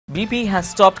BP has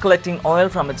stopped collecting oil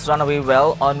from its runaway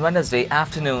well on Wednesday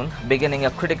afternoon, beginning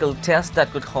a critical test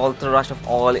that could halt the rush of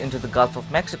oil into the Gulf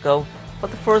of Mexico for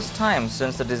the first time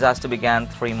since the disaster began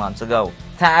 3 months ago.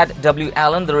 Thad W.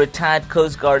 Allen, the retired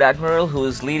Coast Guard admiral who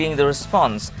is leading the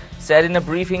response, said in a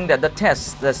briefing that the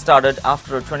tests that started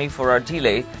after a 24-hour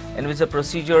delay in which the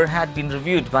procedure had been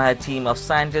reviewed by a team of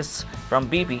scientists from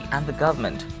BP and the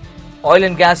government. Oil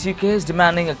and Gas UK is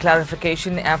demanding a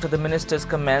clarification after the minister's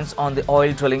comments on the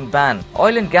oil drilling ban.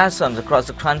 Oil and gas firms across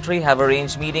the country have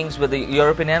arranged meetings with the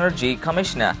European Energy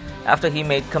Commissioner after he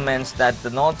made comments that the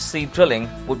North Sea drilling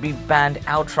would be banned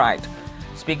outright.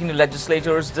 Speaking to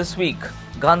legislators this week,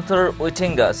 Gunther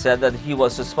Oettinger said that he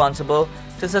was responsible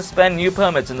to suspend new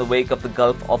permits in the wake of the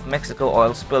Gulf of Mexico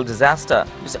oil spill disaster.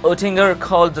 Mr. Oettinger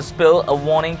called the spill a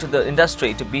warning to the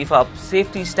industry to beef up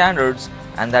safety standards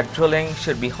and that drilling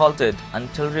should be halted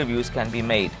until reviews can be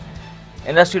made.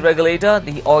 Industry regulator,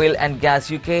 the Oil and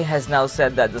Gas UK, has now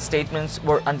said that the statements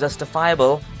were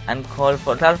unjustifiable and called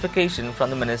for clarification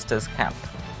from the minister's camp.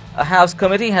 A House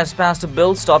committee has passed a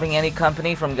bill stopping any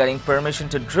company from getting permission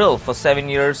to drill for 7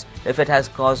 years if it has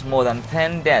caused more than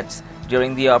 10 deaths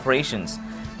during the operations.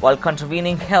 While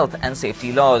contravening health and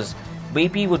safety laws,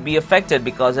 BP would be affected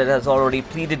because it has already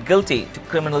pleaded guilty to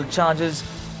criminal charges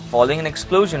following an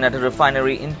explosion at a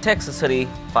refinery in Texas City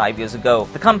 5 years ago.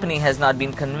 The company has not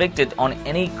been convicted on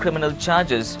any criminal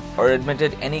charges or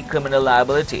admitted any criminal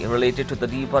liability related to the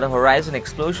Deepwater Horizon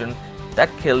explosion that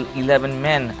killed 11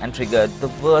 men and triggered the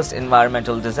worst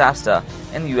environmental disaster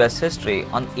in US history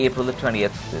on April the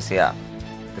 20th this year.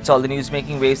 That's all the news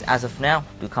making waves as of now.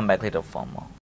 Do come back later for more.